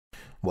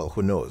Well,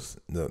 who knows?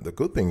 The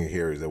good thing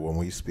here is that when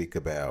we speak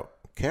about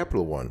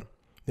Capital One,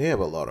 they have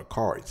a lot of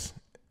cards.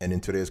 And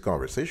in today's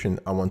conversation,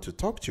 I want to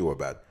talk to you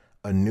about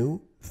a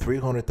new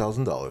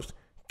 $300,000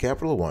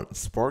 Capital One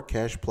Spark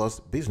Cash Plus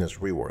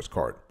Business Rewards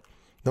card.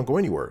 Don't go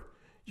anywhere.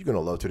 You're going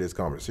to love today's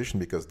conversation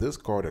because this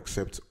card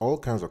accepts all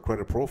kinds of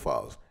credit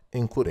profiles,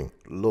 including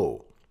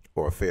low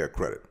or fair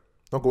credit.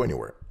 Don't go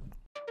anywhere.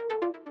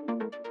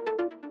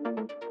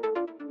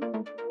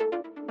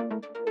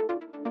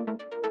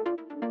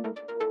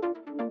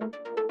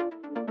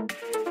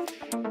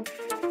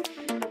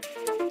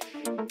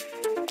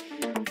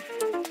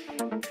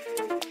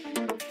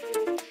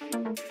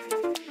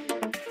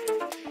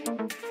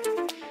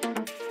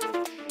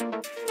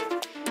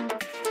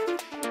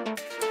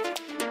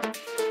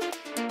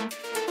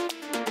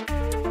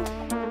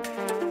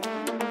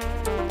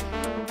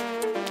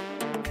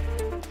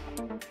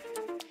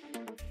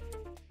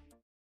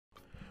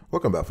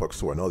 Welcome back, folks,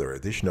 to another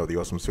edition of the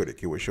Awesome Sweaty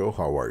Kiwi Show.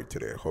 How are you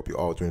today? I hope you're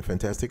all doing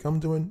fantastic. I'm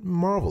doing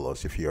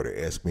marvelous, if you are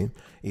to ask me.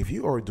 If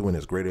you are doing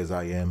as great as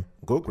I am,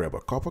 go grab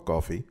a cup of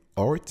coffee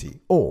or tea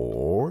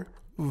or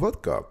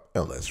vodka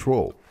and let's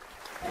roll.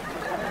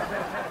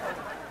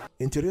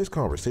 In today's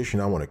conversation,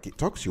 I want to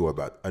talk to you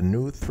about a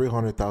new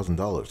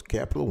 $300,000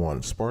 Capital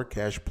One Spark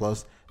Cash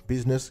Plus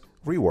Business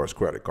Rewards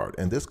credit card.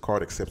 And this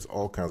card accepts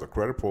all kinds of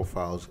credit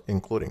profiles,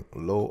 including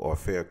low or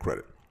fair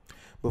credit.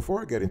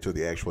 Before I get into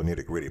the actual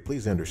nitty-gritty,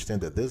 please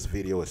understand that this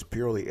video is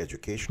purely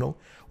educational.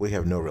 We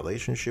have no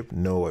relationship,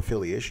 no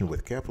affiliation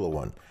with Capital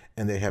One,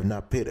 and they have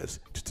not paid us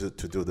to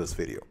do this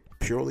video.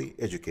 Purely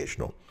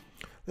educational.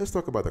 Let's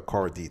talk about the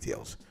card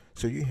details.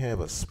 So you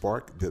have a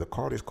Spark, the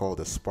card is called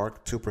the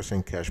Spark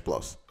 2% Cash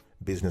Plus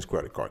Business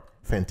Credit Card.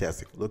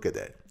 Fantastic. Look at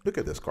that. Look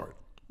at this card.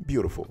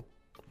 Beautiful.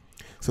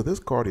 So this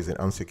card is an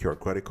unsecured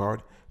credit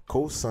card.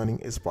 Co-signing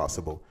is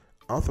possible.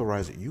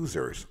 Authorized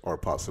users are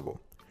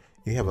possible.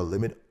 You have a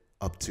limit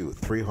up to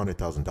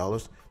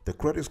 $300,000. The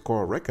credit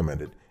score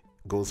recommended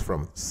goes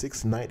from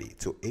 690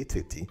 to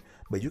 850,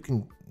 but you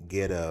can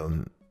get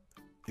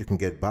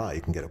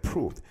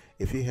approved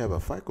if you have a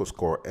FICO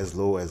score as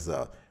low as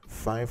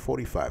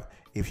 545.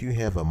 If you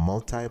have a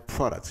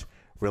multi-product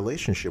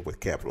relationship with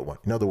Capital One,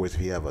 in other words,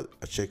 if you have a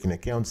checking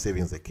account,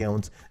 savings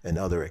account, and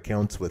other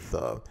accounts with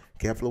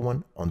Capital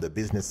One on the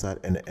business side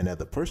and at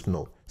the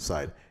personal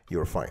side,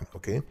 you're fine.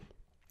 Okay,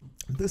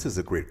 this is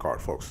a great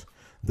card, folks.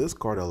 This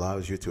card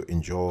allows you to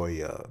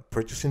enjoy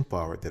purchasing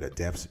power that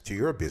adapts to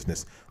your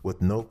business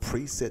with no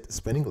preset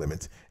spending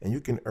limits, and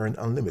you can earn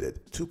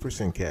unlimited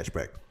 2% cash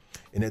back.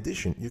 In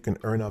addition, you can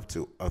earn up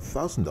to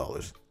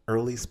 $1,000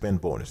 early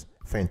spend bonus.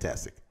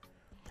 Fantastic.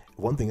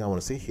 One thing I want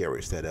to say here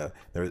is that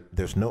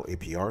there's no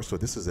APR, so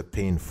this is a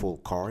pay in full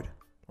card.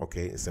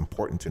 Okay, it's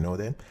important to know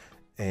that.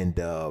 And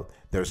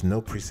there's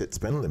no preset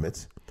spend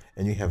limits,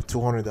 and you have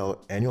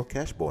 $200 annual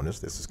cash bonus.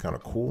 This is kind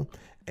of cool.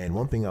 And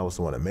one thing I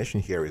also want to mention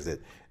here is that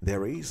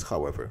there is,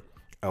 however,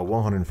 a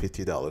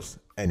 $150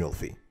 annual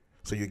fee.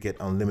 So you get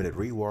unlimited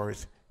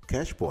rewards,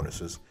 cash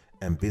bonuses,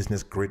 and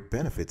business grade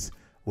benefits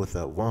with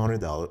a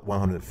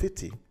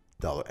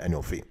 $150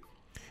 annual fee.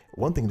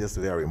 One thing that's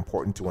very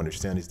important to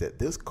understand is that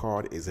this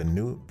card is a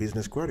new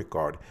business credit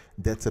card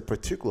that's a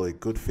particularly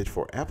good fit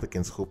for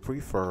applicants who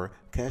prefer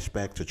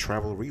cashback to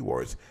travel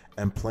rewards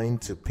and plan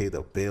to pay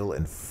the bill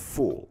in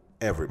full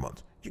every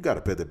month. You got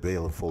to pay the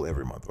bill in full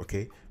every month,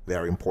 okay?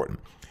 Very important.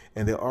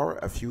 And there are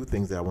a few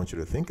things that I want you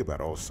to think about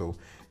also.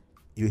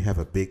 You have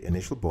a big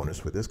initial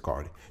bonus with this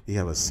card. You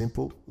have a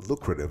simple,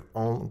 lucrative,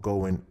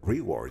 ongoing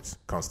rewards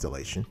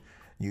constellation.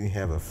 You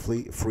have a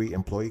free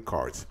employee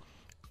cards.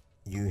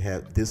 You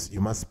have this,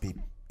 you must pay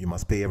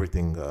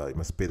everything, you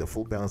must pay the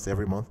full balance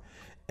every month.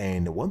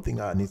 And one thing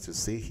I need to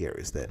say here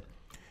is that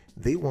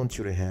they want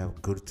you to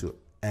have good to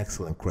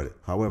excellent credit.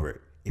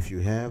 However, if you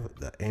have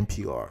the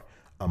MPR,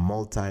 a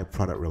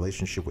multi-product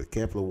relationship with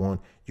Capital One,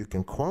 you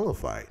can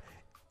qualify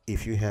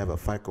if you have a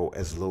FICO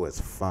as low as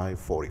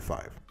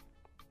 545.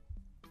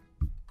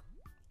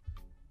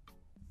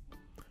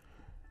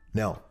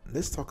 Now,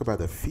 let's talk about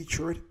the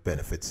featured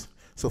benefits.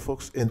 So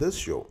folks, in this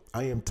show,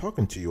 I am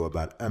talking to you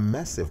about a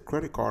massive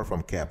credit card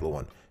from Capital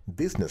One,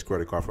 business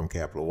credit card from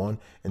Capital One,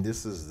 and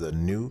this is the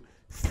new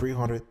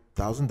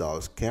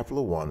 $300,000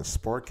 Capital One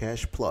Spark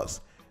Cash Plus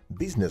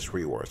Business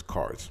Rewards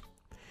cards.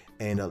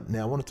 And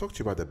now I want to talk to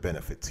you about the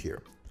benefits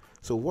here.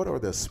 So what are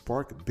the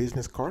Spark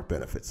business card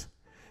benefits?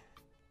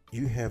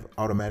 You have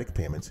automatic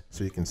payments,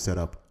 so you can set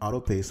up auto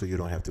pay so you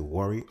don't have to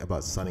worry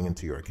about signing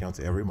into your accounts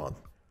every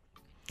month.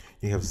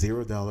 You have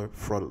 $0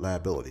 fraud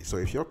liability. So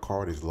if your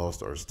card is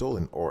lost or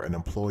stolen, or an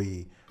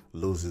employee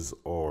loses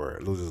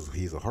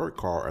his or her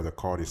car, or the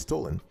card is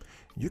stolen,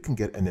 you can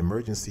get an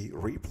emergency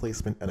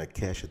replacement and a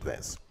cash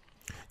advance.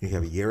 You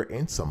have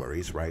year-end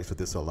summaries, right? So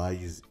this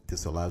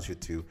allows you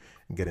to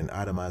get an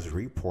itemized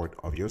report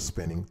of your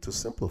spending to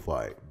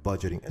simplify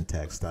budgeting and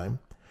tax time.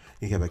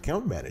 You have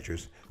account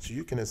managers, so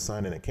you can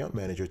assign an account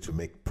manager to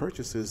make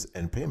purchases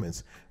and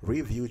payments,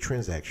 review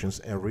transactions,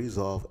 and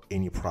resolve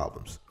any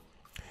problems.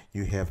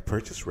 You have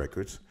purchase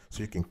records,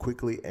 so you can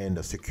quickly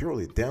and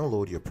securely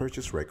download your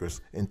purchase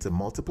records into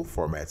multiple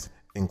formats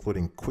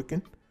including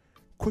Quicken,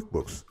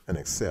 QuickBooks, and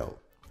Excel.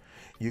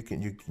 You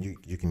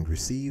can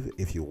receive,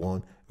 if you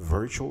want,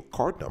 virtual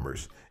card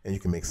numbers, and you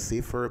can make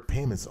safer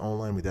payments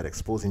online without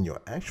exposing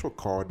your actual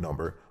card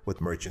number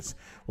with merchants.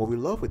 What we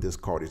love with this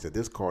card is that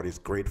this card is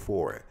great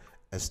for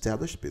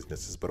established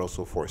businesses, but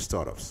also for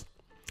startups.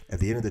 At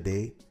the end of the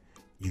day,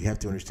 you have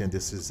to understand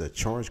this is a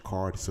charge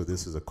card, so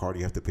this is a card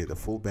you have to pay the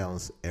full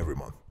balance every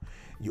month.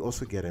 You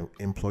also get an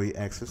employee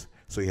access,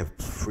 so you have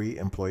free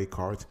employee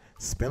cards,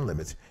 spend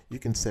limits. You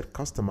can set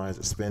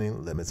customized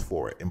spending limits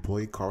for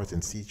employee cards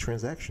and see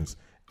transactions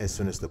as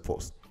soon as the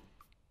post.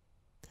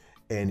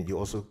 And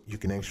you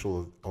can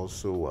actually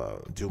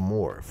also do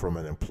more from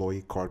an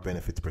employee card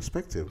benefits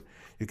perspective.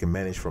 You can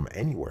manage from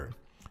anywhere.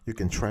 You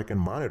can track and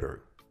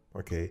monitor.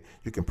 Okay,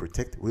 you can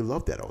protect. We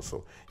love that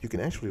also. You can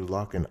actually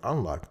lock and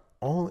unlock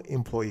all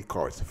employee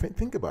cards.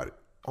 Think about it.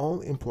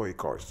 All employee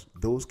cards,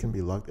 those can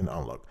be locked and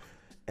unlocked,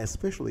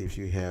 especially if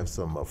you have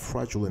some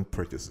fraudulent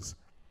purchases.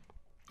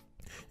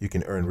 You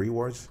can earn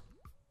rewards.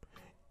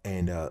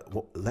 And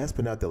last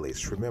but not the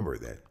least, remember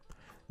that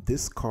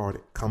this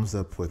card comes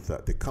up with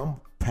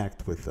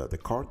the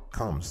card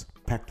comes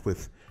packed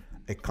with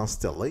a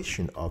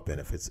constellation of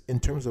benefits in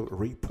terms of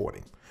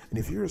reporting. And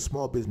if you're a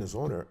small business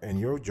owner and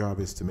your job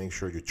is to make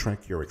sure you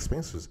track your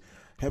expenses,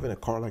 having a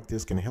card like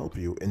this can help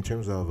you in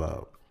terms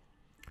of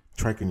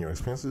tracking your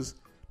expenses,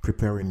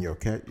 preparing your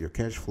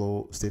cash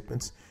flow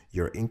statements,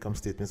 your income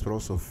statements, but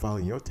also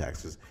filing your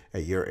taxes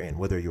at year end,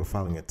 whether you're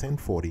filing a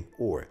 1040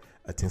 or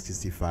a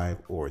 1065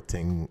 or a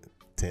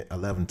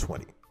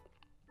 1120.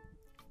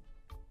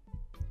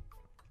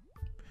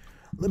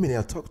 Let me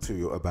now talk to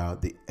you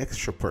about the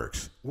extra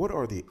perks. What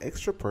are the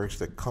extra perks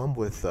that come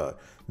with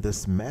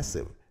this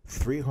massive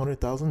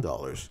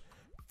 $300,000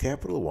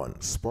 Capital One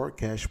Spark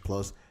Cash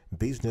Plus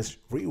Business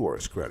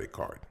Rewards credit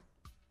card?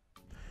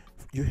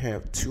 You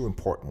have two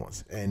important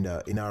ones, and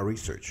in our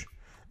research,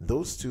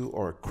 those two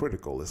are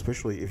critical,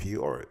 especially if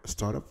you are a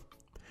startup,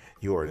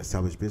 you are an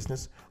established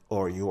business,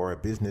 or you are a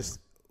business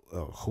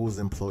whose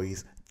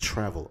employees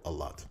travel a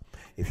lot.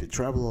 If you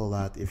travel a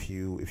lot, if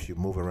you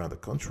move around the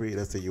country,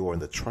 let's say you are in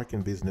the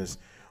trucking business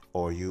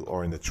or you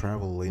are in the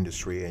travel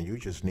industry and you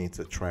just need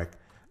to track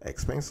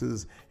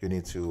expenses, you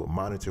need to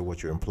monitor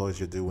what your employees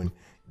are doing,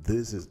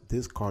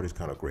 this card is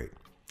kind of great.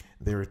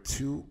 There are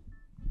two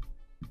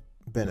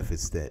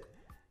benefits that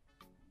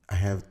I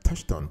have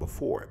touched on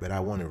before, but I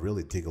want to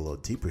really dig a little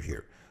deeper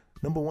here.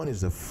 Number one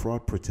is the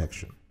fraud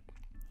protection.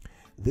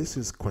 This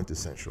is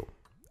quintessential.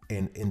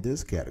 And in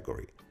this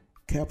category,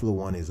 Capital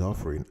One is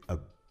offering a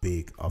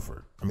big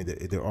offer. I mean,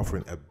 they're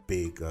offering a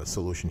big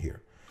solution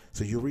here.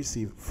 So you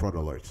receive fraud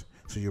alerts.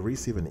 So you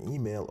receive an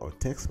email or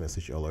text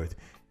message alert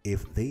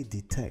if they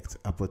detect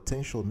a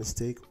potential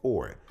mistake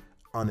or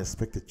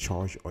unexpected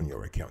charge on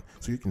your account.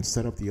 So you can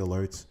set up the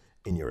alerts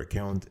in your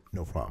account,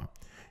 no problem.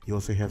 You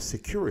also have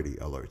security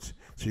alerts.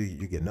 So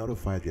you get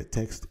notified via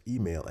text,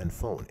 email, and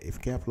phone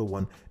if Capital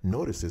One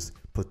notices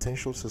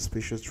potential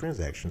suspicious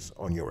transactions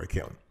on your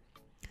account.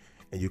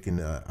 And you can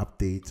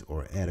update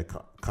or add a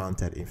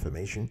contact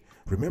information.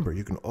 Remember,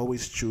 you can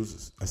always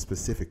choose a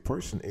specific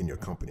person in your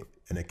company,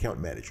 an account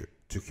manager,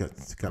 to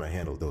kind of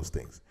handle those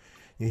things.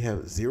 You have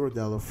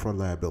 $0 fraud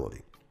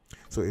liability.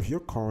 So if your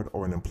card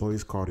or an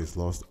employee's card is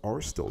lost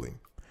or stolen,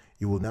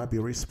 you will not be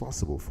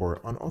responsible for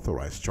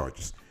unauthorized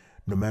charges,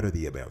 no matter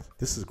the amount.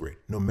 This is great,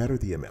 no matter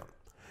the amount.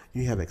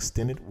 You have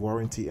extended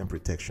warranty and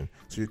protection.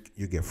 So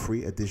you get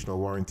free additional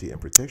warranty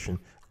and protection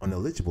on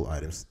eligible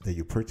items that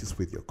you purchase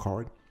with your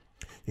card.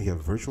 You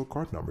have virtual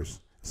card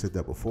numbers. I said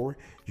that before.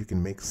 You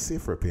can make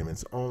safer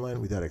payments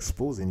online without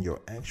exposing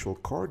your actual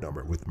card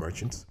number with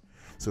merchants.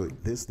 So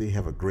they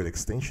have a great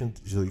extension,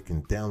 so you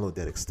can download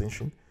that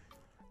extension,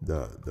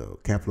 the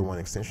Capital One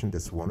extension.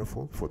 That's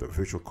wonderful for the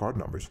virtual card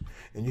numbers.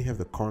 And you have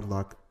the card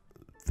lock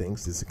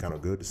things. This is kind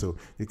of good. So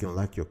you can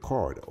lock your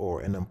card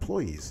or an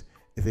employee's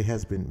if it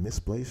has been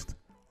misplaced,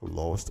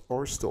 lost,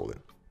 or stolen.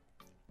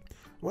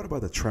 What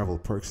about the travel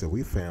perks that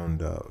we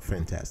found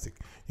fantastic?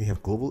 You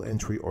have global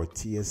entry or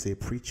TSA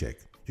pre-check.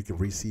 You can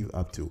receive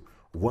up to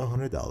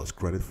 $100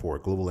 credit for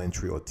global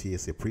entry or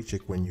TSA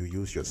pre-check when you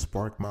use your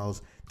Spark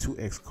Miles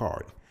 2X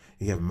card.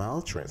 You have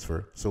mile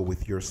transfer. So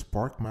with your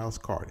Spark Miles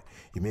card,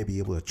 you may be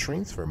able to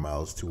transfer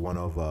miles to one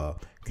of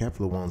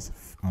Capital One's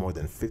more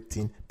than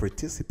 15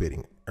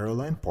 participating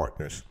airline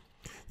partners.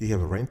 You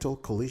have rental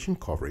collision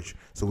coverage.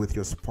 So with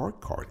your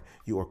Spark card,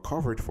 you are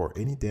covered for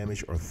any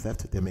damage or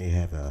theft that may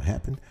have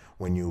happened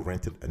when you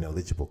rented an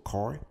eligible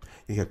car.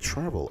 You have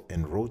travel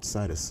and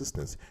roadside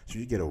assistance. So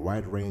you get a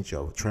wide range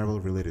of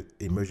travel-related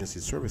emergency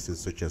services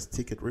such as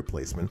ticket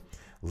replacement,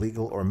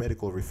 legal or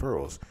medical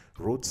referrals,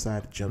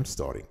 roadside jump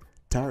starting,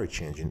 tire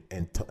changing,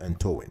 and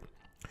towing.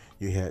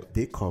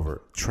 They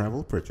cover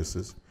travel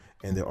purchases,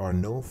 and there are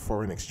no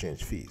foreign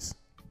exchange fees.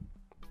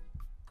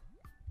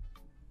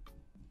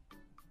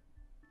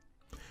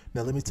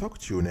 Now let me talk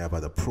to you now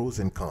about the pros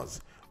and cons.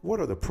 What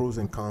are the pros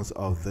and cons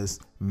of this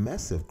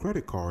massive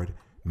credit card,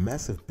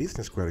 massive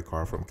business credit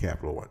card from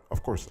Capital One?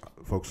 Of course,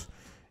 folks,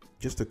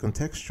 just to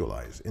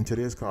contextualize, in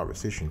today's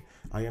conversation,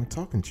 I am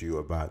talking to you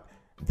about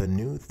the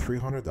new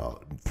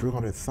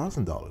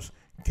 $300,000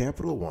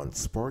 Capital One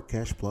Spark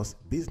Cash Plus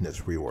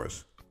Business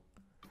Rewards.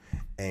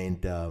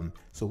 And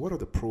so what are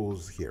the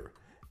pros here?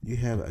 You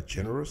have a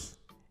generous,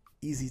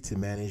 easy to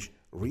manage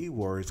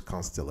rewards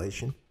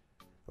constellation.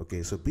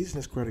 Okay, so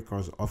business credit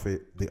cards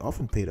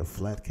often pay a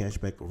flat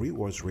cashback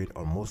rewards rate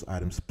on most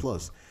items,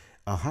 plus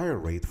a higher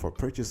rate for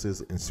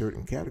purchases in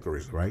certain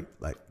categories, right?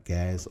 Like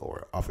gas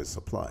or office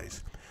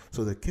supplies.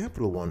 So the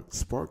Capital One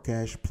Spark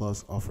Cash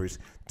Plus offers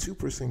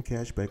 2%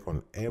 cashback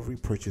on every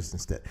purchase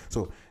instead.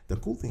 So the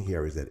cool thing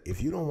here is that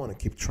if you don't want to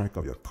keep track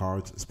of your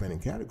card's spending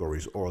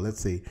categories, or let's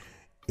say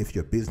if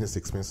your business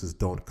expenses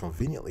don't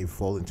conveniently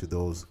fall into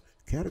those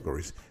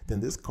categories, then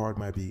this card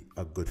might be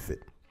a good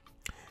fit.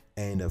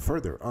 And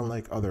further,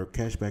 unlike other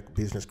cashback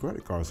business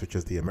credit cards such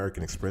as the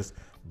American Express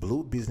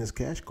Blue Business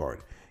Cash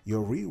Card,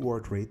 your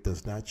reward rate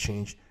does not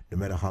change no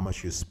matter how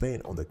much you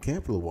spend on the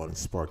Capital One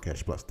Spark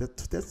Cash Plus.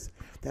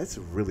 That's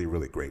really,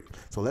 really great.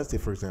 So let's say,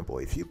 for example,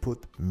 if you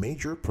put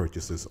major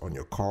purchases on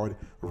your card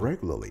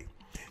regularly,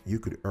 you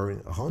could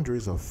earn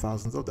hundreds of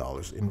thousands of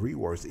dollars in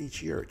rewards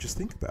each year. Just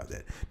think about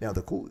that. Now,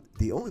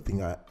 the only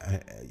thing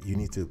you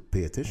need to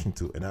pay attention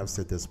to, and I've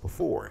said this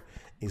before,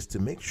 is to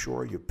make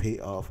sure you pay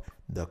off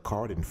the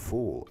card in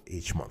full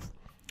each month.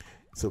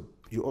 So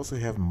you also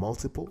have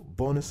multiple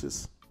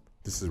bonuses.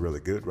 This is really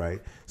good,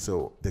 right?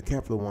 So the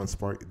Capital One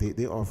Spark,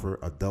 they offer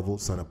a double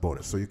sign-up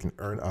bonus. So you can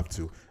earn up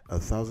to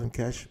 $1,000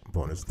 cash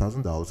bonus.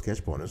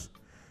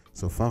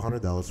 So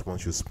 $500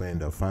 once you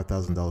spend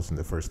 $5,000 in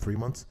the first 3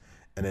 months,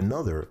 and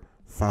another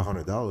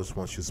 $500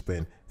 once you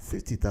spend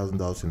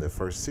 $50,000 in the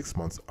first 6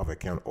 months of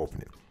account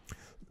opening.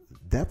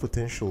 That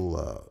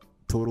potential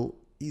total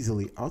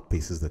easily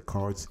outpaces the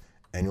card's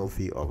annual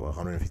fee of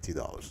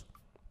 $150.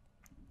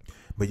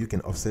 But you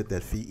can offset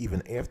that fee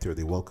even after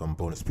the welcome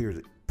bonus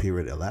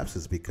period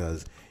elapses,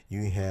 because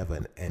you have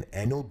an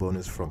annual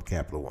bonus from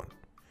Capital One.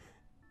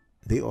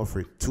 They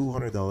offer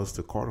 $200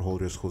 to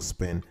cardholders who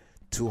spend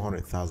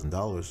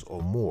 $200,000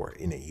 or more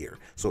in a year.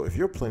 So if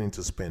you're planning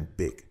to spend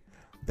big,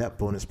 that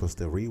bonus plus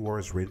the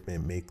rewards rate may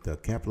make the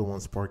Capital One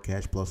Spark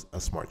Cash Plus a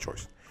smart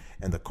choice.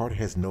 And the card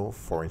has no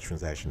foreign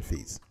transaction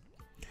fees.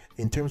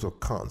 In terms of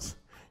cons,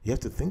 you have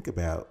to think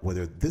about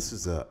whether this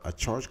is a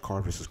charge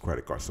card versus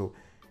credit card. So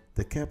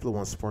the Capital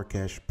One Spark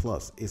Cash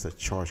Plus is a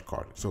charge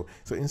card. So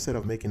instead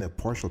of making a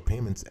partial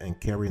payments and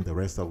carrying the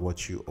rest of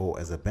what you owe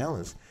as a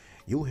balance,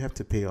 you'll have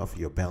to pay off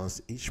your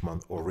balance each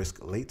month or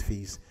risk late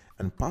fees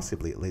and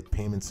possibly late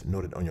payments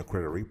noted on your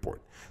credit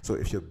report. So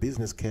if your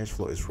business cash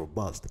flow is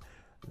robust,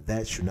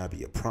 that should not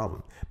be a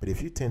problem. But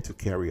if you tend to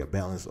carry a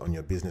balance on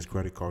your business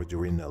credit card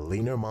during the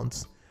leaner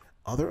months,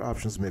 other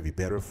options may be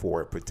better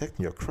for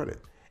protecting your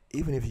credit,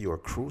 even if you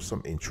accrue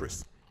some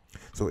interest.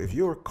 So if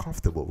you're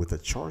comfortable with a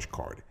charge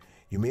card,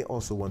 you may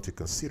also want to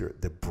consider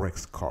the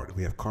Brex card.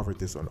 We have covered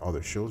this on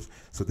other shows.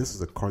 So this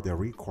is a card that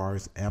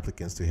requires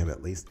applicants to have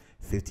at least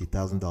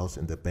 $50,000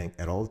 in the bank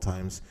at all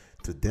times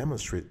to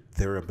demonstrate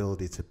their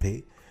ability to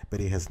pay, but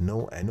it has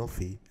no annual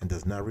fee and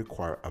does not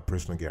require a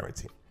personal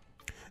guarantee.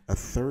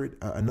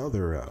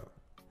 Another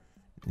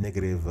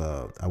negative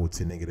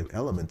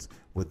element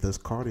with this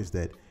card is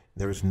that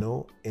there is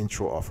no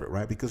intro offer,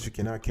 right? Because you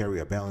cannot carry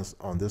a balance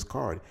on this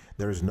card,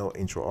 there is no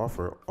intro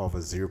offer of a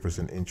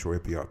 0% intro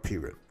APR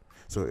period.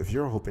 So if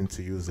you're hoping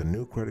to use a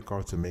new credit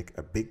card to make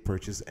a big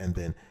purchase and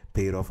then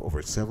pay it off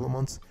over several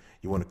months,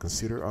 you want to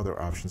consider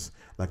other options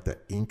like the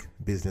Inc.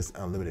 Business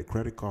Unlimited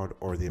Credit Card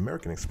or the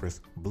American Express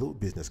Blue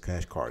Business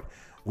Cash Card,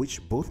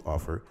 which both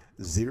offer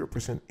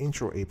 0%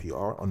 intro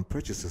APR on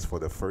purchases for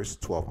the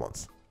first 12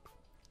 months.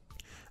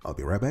 I'll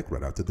be right back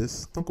right after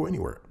this. Don't go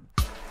anywhere.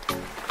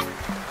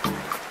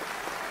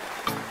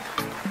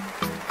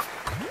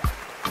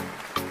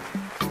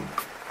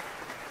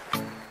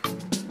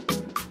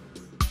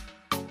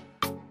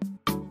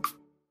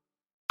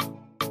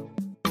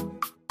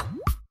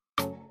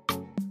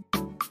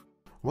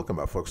 Welcome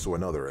back, folks, to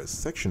another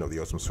section of the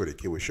Awesome Sweaty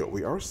Kiwi Show.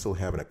 We are still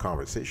having a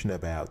conversation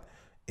about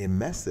a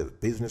massive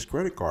business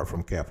credit card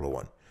from Capital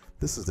One.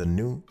 This is the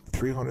new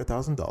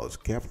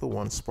 $300,000 Capital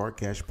One Spark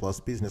Cash Plus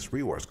Business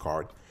Rewards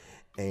Card.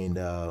 And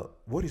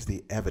what is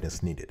the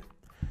evidence needed?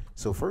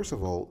 So first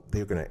of all,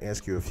 they're going to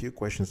ask you a few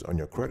questions on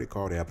your credit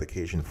card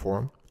application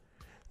form.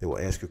 They will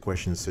ask you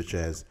questions such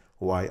as,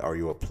 why are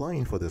you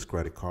applying for this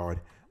credit card?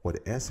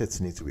 What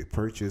assets need to be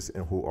purchased,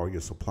 and who are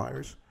your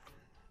suppliers?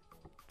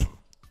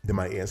 They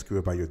might ask you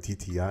about your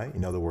DTI.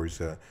 In other words,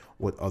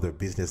 what other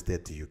business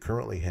debt do you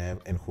currently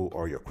have, and who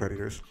are your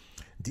creditors?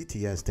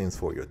 DTI stands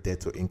for your debt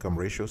to income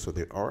ratio. So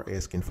they are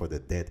asking for the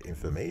debt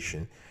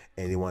information,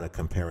 and they want to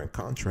compare and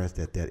contrast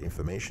that debt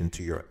information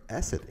to your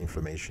asset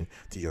information,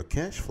 to your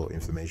cash flow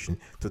information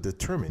to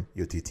determine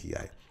your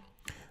DTI.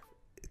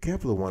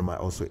 Capital One might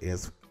also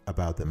ask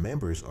about the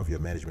members of your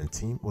management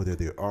team, whether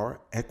they are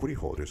equity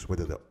holders,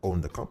 whether they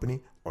own the company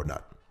or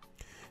not.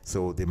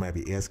 So they might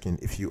be asking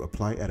if you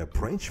apply at a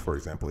branch, for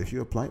example. If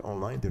you apply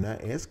online, they're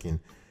not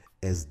asking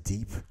as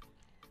deep.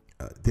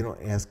 They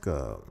don't ask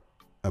a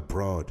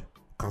broad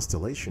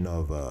constellation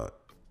of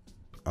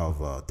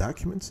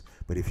documents.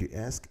 But if you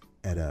ask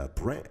at a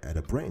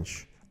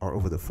branch or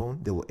over the phone,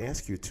 they will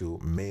ask you to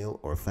mail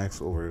or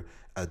fax over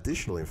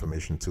additional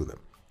information to them.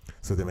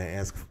 So they may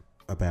ask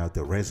about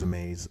the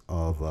resumes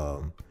of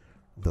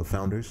the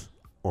founders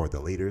or the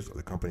leaders or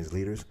the company's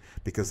leaders,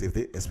 because if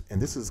they,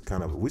 and this is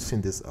kind of, we've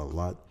seen this a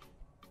lot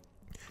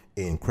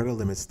in credit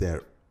limits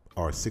that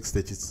are 6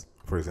 digits.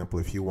 For example,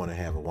 if you want to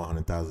have a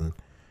 100,000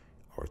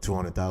 or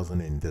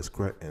 200,000 in this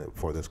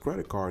for this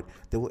credit card,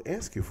 they will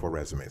ask you for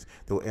resumes.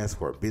 They will ask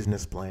for a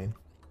business plan.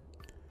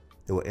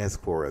 They will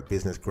ask for a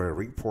business credit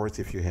reports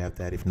if you have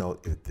that. If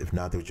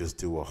not, they'll just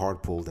do a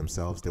hard pull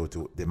themselves.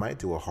 They might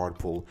do a hard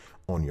pull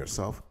on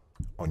yourself,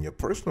 on your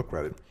personal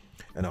credit,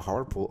 and a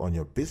hard pull on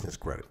your business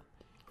credit.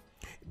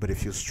 But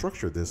if you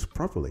structure this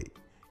properly,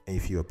 and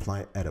if you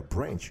apply at a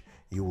branch,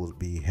 you will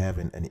be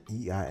having an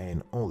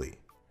EIN only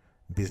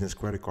business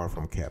credit card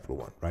from Capital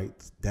One, right?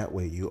 That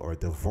way you are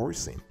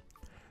divorcing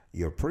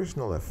your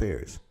personal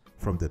affairs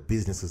from the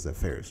business's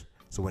affairs.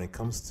 So when it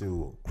comes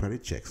to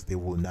credit checks, they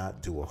will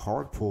not do a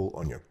hard pull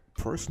on your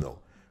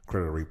personal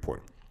credit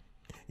report.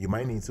 You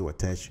might need to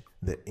attach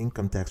the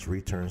income tax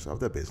returns of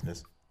the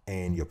business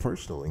and your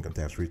personal income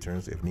tax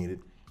returns if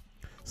needed.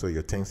 So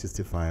your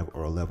 1065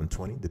 or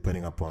 1120,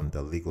 depending upon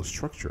the legal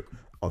structure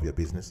of your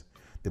business.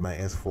 They might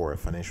ask for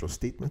financial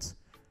statements,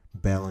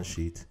 balance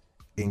sheet,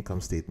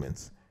 income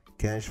statements,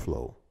 cash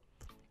flow,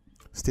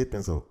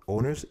 statements of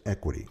owner's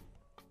equity,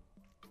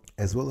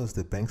 as well as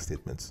the bank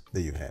statements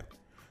that you have.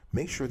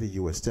 Make sure that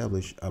you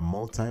establish a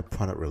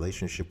multi-product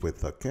relationship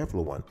with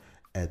Capital One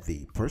at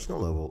the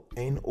personal level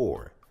and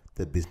or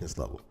the business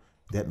level.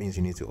 That means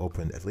you need to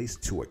open at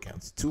least 2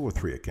 accounts, 2 or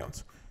 3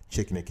 accounts,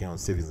 checking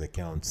accounts, savings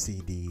accounts,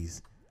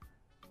 CDs,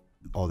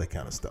 all that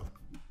kind of stuff.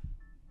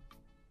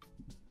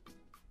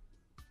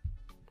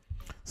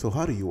 So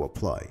how do you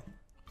apply?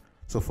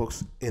 So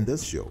folks, in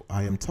this show,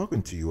 I am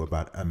talking to you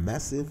about a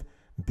massive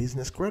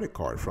business credit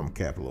card from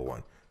Capital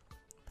One.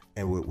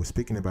 And we're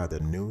speaking about the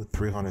new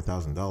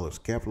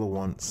 $300,000 Capital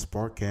One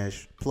Spark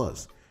Cash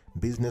Plus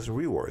Business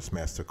Rewards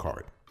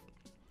MasterCard.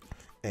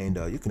 And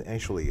you can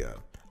actually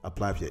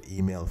apply via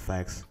email,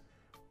 fax,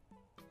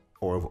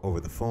 or over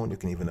the phone. You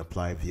can even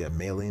apply via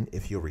mail-in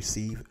if you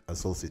receive a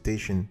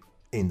solicitation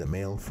in the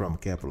mail from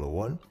Capital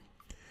One.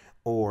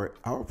 Or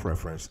our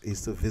preference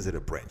is to visit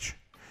a branch.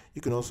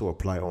 You can also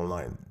apply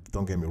online.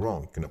 Don't get me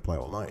wrong, you can apply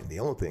online. The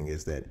only thing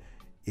is that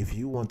if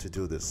you want to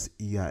do this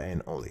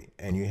EIN only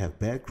and you have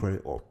bad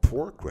credit or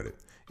poor credit,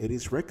 it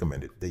is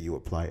recommended that you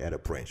apply at a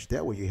branch.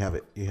 That way you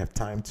have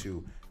time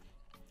to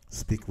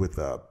speak with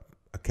a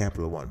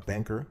Capital One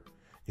banker.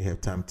 You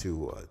have time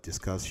to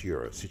discuss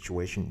your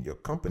situation, your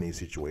company's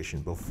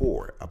situation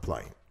before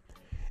applying.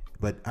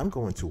 But I'm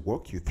going to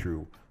walk you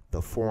through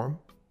the form,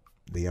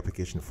 the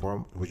application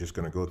form. We're just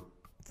going to go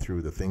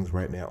through the things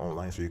right now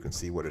online so you can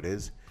see what it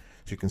is.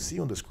 So you can see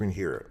on the screen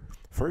here,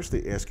 first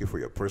they ask you for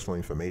your personal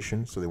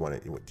information. So they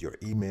want your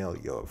email,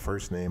 your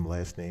first name,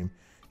 last name,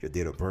 your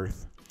date of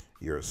birth,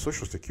 your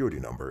social security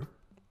number,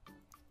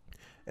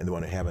 and they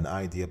want to have an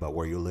idea about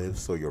where you live.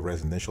 So your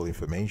residential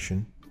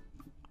information.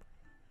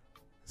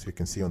 So you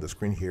can see on the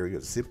screen here,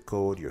 your zip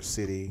code, your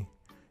city,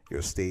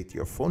 your state,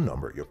 your phone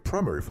number, your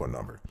primary phone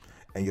number,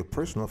 and your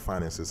personal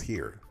finances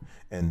here,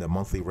 and the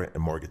monthly rent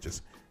and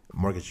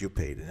mortgage you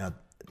paid. Now,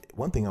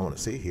 one thing I want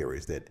to say here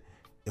is that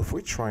if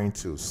we're trying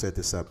to set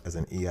this up as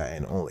an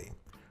EIN only,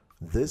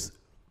 this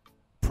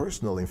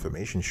personal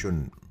information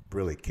shouldn't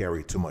really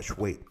carry too much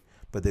weight,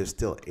 but they're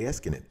still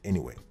asking it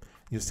anyway.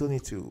 You still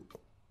need to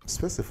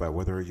specify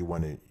whether you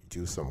want to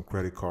do some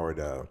credit card,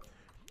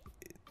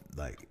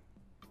 like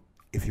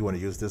if you want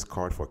to use this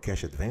card for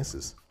cash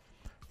advances,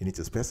 you need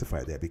to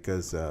specify that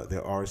because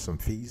there are some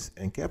fees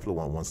and Capital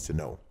One wants to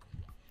know.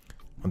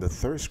 On the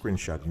third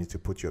screenshot, you need to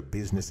put your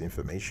business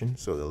information,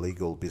 so the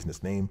legal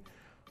business name,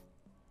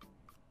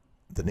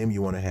 the name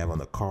you want to have on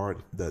the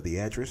card, the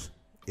address.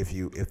 If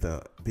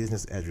the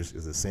business address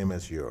is the same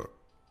as your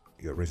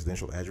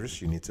residential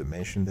address, you need to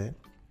mention that.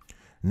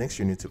 Next,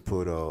 you need to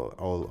put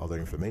all other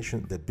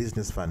information, the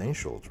business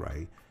financials,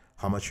 right?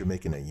 How much you're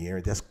making a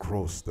year. That's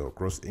gross, though,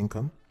 gross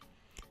income,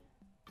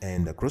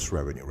 and the gross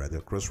revenue,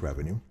 rather, gross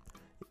revenue.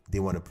 They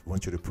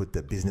want you to put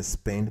the business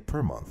spend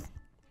per month.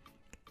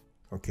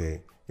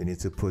 Okay, you need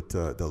to put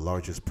the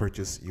largest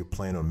purchase you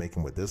plan on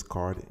making with this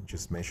card.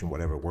 Just mention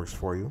whatever works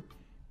for you.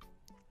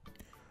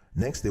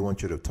 Next, they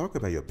want you to talk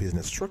about your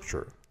business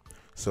structure.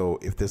 So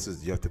if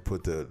you have to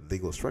put the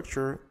legal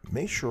structure,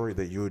 make sure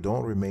that you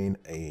don't remain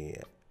a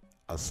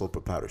sole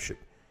proprietorship.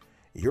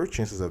 Your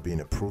chances of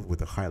being approved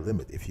with a high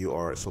limit if you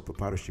are a sole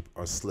proprietorship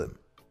are slim.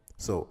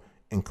 So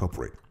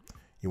incorporate.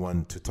 You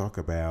want to talk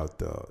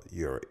about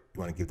you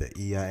want to give the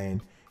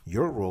EIN,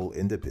 your role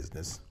in the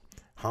business,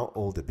 how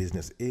old the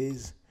business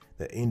is,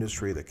 the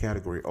industry, the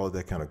category, all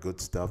that kind of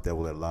good stuff that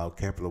will allow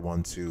Capital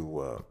One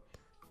to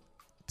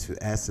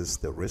assess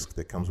the risk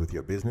that comes with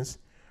your business.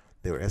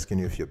 They were asking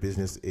you if your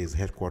business is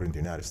headquartered in the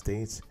United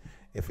States,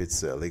 if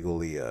it's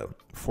legally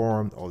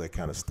formed, all that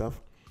kind of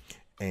stuff,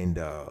 and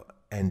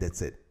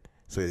that's it.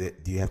 So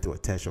you have to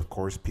attach, of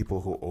course, people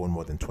who own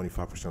more than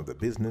 25% of the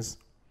business.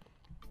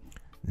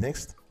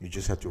 Next, you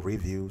just have to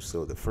review.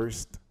 So the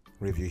first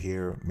review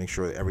here, make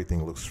sure that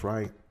everything looks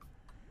right.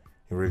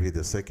 You review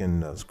the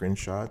second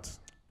screenshot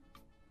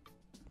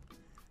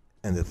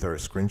and the third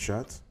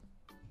screenshot,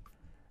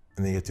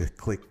 and then you have to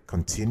click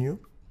continue.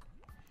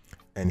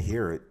 And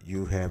here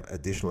you have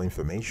additional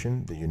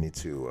information that you need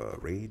to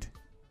read.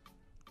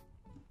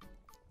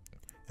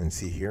 And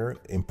see here,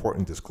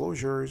 important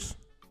disclosures.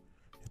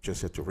 You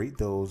just have to read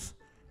those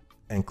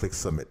and click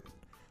submit.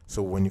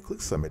 So when you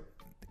click submit,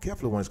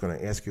 Capital One is going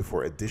to ask you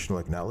for additional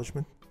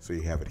acknowledgement. So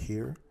you have it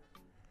here,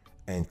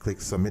 and click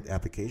submit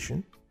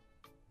application.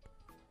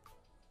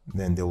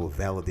 Then they will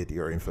validate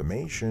your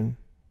information,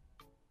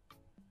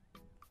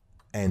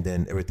 and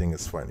then everything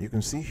is fine. You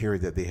can see here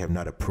that they have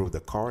not approved the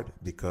card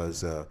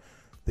because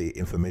the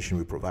information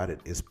we provided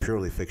is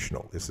purely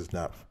fictional. This is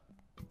not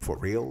for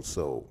real,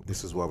 so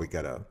this is why we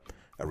got a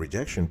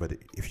rejection. But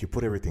if you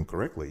put everything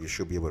correctly, you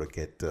should be able to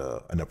get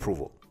an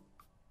approval.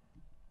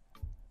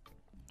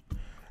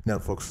 Now,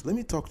 folks, let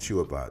me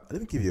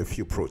give you a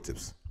few pro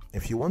tips.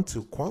 If you want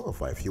to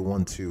qualify, if you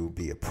want to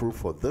be approved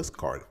for this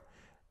card,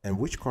 and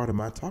which card am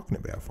I talking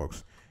about,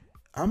 folks?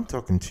 I'm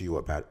talking to you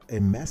about a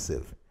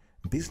massive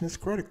business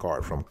credit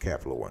card from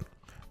Capital One.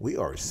 We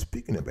are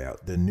speaking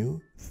about the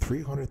new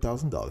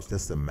 $300,000.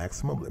 That's the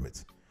maximum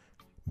limit.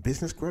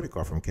 Business credit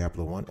card from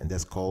Capital One, and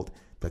that's called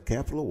the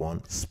Capital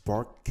One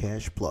Spark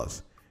Cash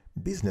Plus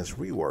Business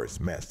Rewards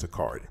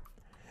MasterCard.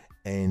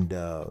 And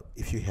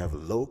if you have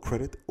low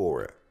credit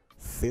or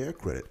fair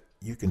credit,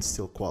 you can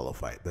still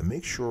qualify, but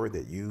make sure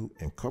that you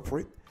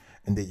incorporate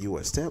and that you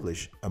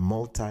establish a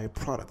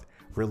multi-product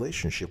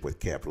relationship with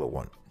Capital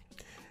One.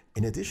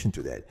 In addition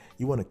to that,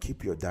 you want to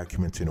keep your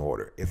documents in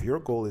order. If your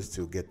goal is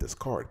to get this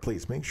card,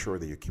 please make sure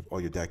that you keep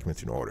all your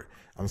documents in order.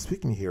 I'm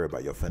speaking here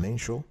about your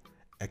financial,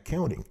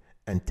 accounting,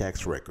 and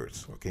tax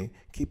records. Okay,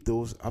 keep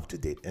those up to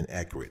date and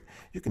accurate.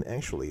 You can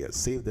actually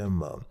save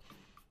them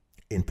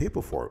in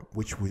paper form,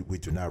 which we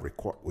do not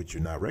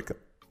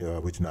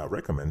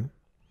recommend.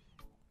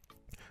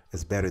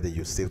 It's better that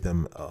you save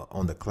them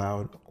on the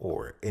cloud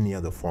or any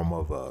other form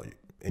of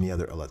any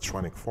other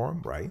electronic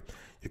form, right?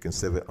 You can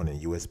save it on a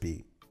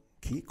USB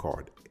key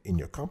card in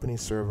your company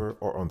server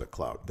or on the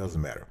cloud,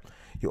 doesn't matter.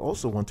 You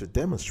also want to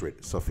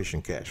demonstrate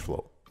sufficient cash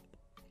flow.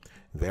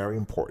 Very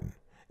important.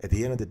 At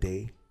the end of the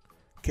day,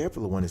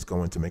 Capital One is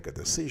going to make a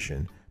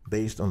decision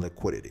based on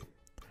liquidity.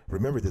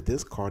 Remember that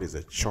this card is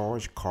a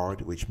charge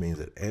card, which means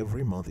that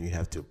every month you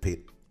have to pay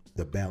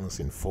the balance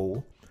in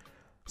full.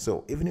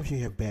 So even if you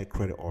have bad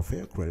credit or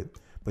fair credit,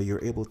 but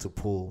you're able to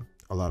pull in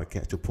a lot of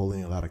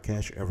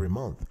cash every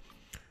month,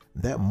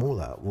 that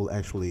moolah will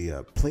actually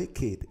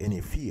placate any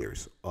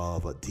fears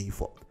of a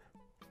default.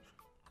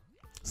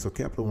 So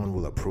Capital One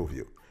will approve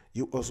you.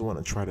 You also want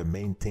to try to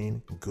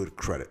maintain good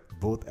credit,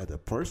 both at the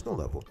personal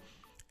level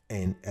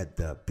and at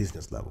the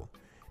business level.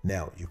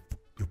 Now, you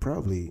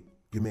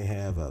may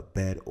have a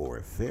bad or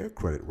a fair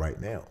credit right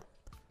now,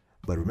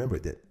 but remember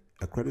that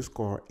a credit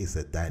score is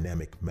a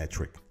dynamic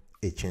metric.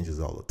 It changes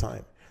all the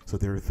time. So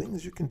there are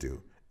things you can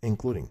do,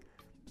 including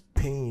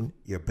paying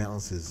your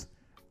balances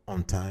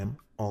on time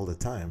all the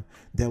time,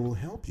 that will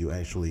help you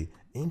actually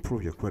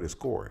improve your credit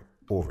score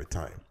over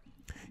time.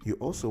 You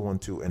also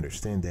want to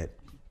understand that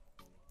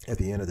at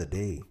the end of the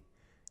day,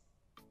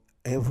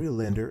 every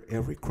lender,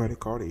 every credit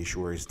card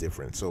issuer is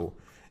different. So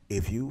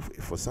if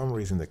for some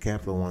reason the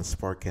Capital One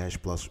Spark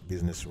Cash Plus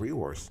Business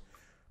Rewards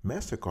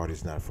MasterCard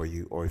is not for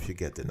you, or if you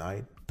get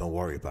denied, don't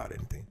worry about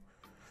anything.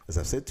 As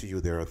I said to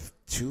you, there are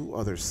two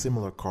other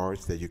similar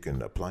cards that you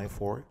can apply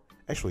for.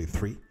 Actually,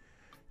 three.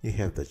 You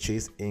have the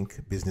Chase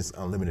Inc. Business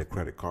Unlimited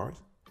Credit Card.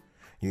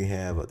 You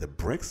have the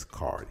Brex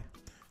card.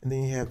 And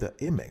then you have the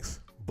Amex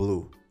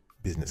Blue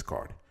Business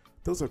Card.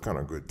 Those are kind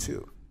of good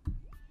too.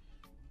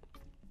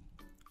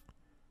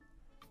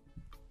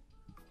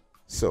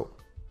 So,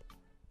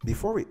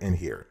 before we end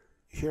here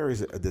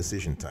is a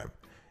decision time.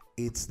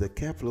 It's the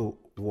Capital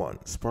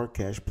One Spark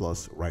Cash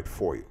Plus right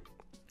for you.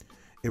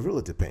 It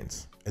really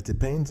depends. It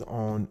depends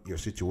on your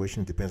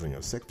situation. It depends on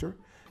your sector.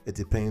 It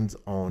depends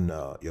on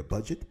your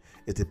budget.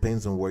 It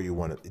depends on where you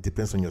want it. It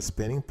depends on your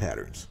spending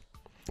patterns,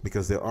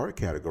 because there are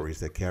categories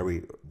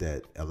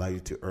that allow you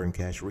to earn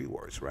cash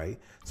rewards, right?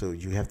 So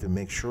you have to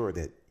make sure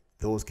that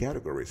those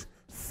categories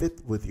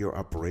fit with your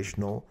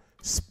operational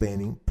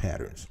spending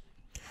patterns.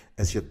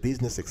 As your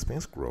business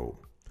expense grow,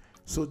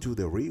 so do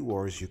the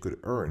rewards you could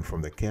earn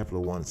from the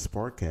Capital One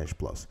Spark Cash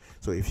Plus.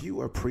 So if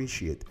you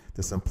appreciate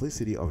the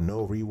simplicity of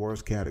no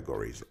rewards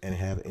categories and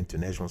have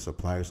international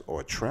suppliers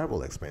or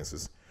travel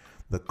expenses,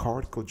 the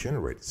card could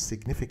generate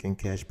significant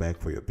cash back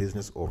for your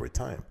business over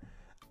time,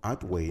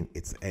 outweighing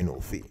its annual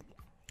fee.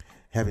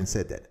 Having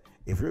said that,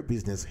 if your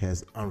business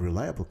has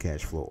unreliable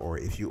cash flow, or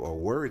if you are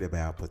worried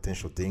about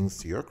potential dings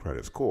to your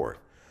credit score,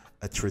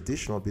 a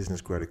traditional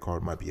business credit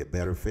card might be a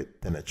better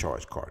fit than a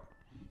charge card.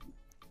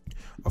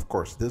 Of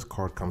course, this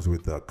card comes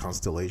with a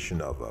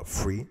constellation of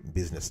free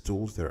business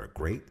tools that are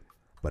great,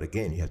 but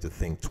again, you have to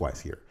think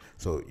twice here.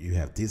 So you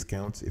have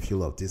discounts. If you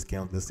love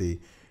discount, let's say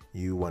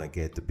you want to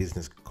get the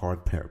business card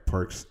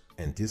perks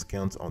and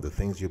discounts on the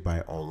things you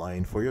buy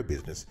online for your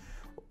business.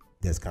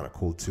 That's kind of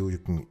cool too.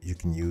 You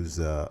can use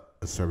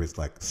a service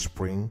like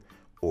Spring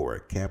or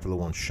Capital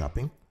One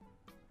Shopping.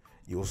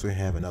 You also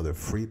have another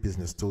free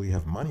business tool. You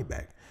have money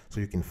back. So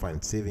you can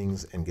find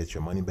savings and get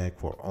your money back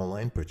for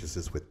online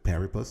purchases with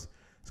Paribus.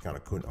 It's kind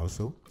of cool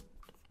also.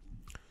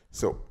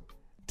 So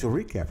to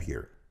recap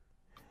here,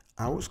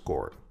 our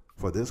score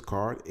for this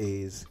card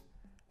is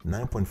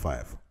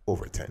 9.5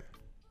 over 10.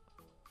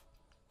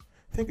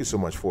 Thank you so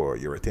much for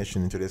your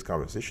attention in today's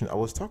conversation. I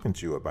was talking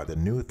to you about the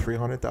new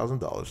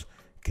 $300,000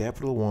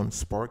 Capital One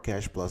Spark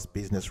Cash Plus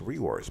Business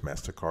Rewards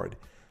MasterCard.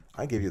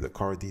 I gave you the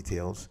card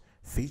details,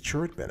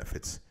 featured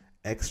benefits,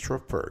 extra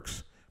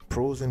perks,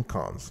 pros and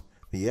cons,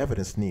 the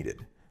evidence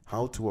needed,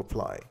 how to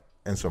apply,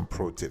 and some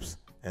pro tips.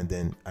 And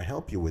then I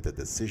help you with the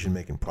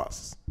decision-making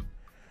process.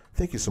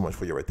 Thank you so much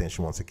for your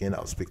attention once again.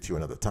 I'll speak to you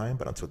another time,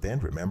 but until then,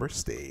 remember,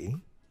 stay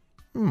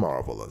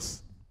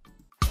marvelous.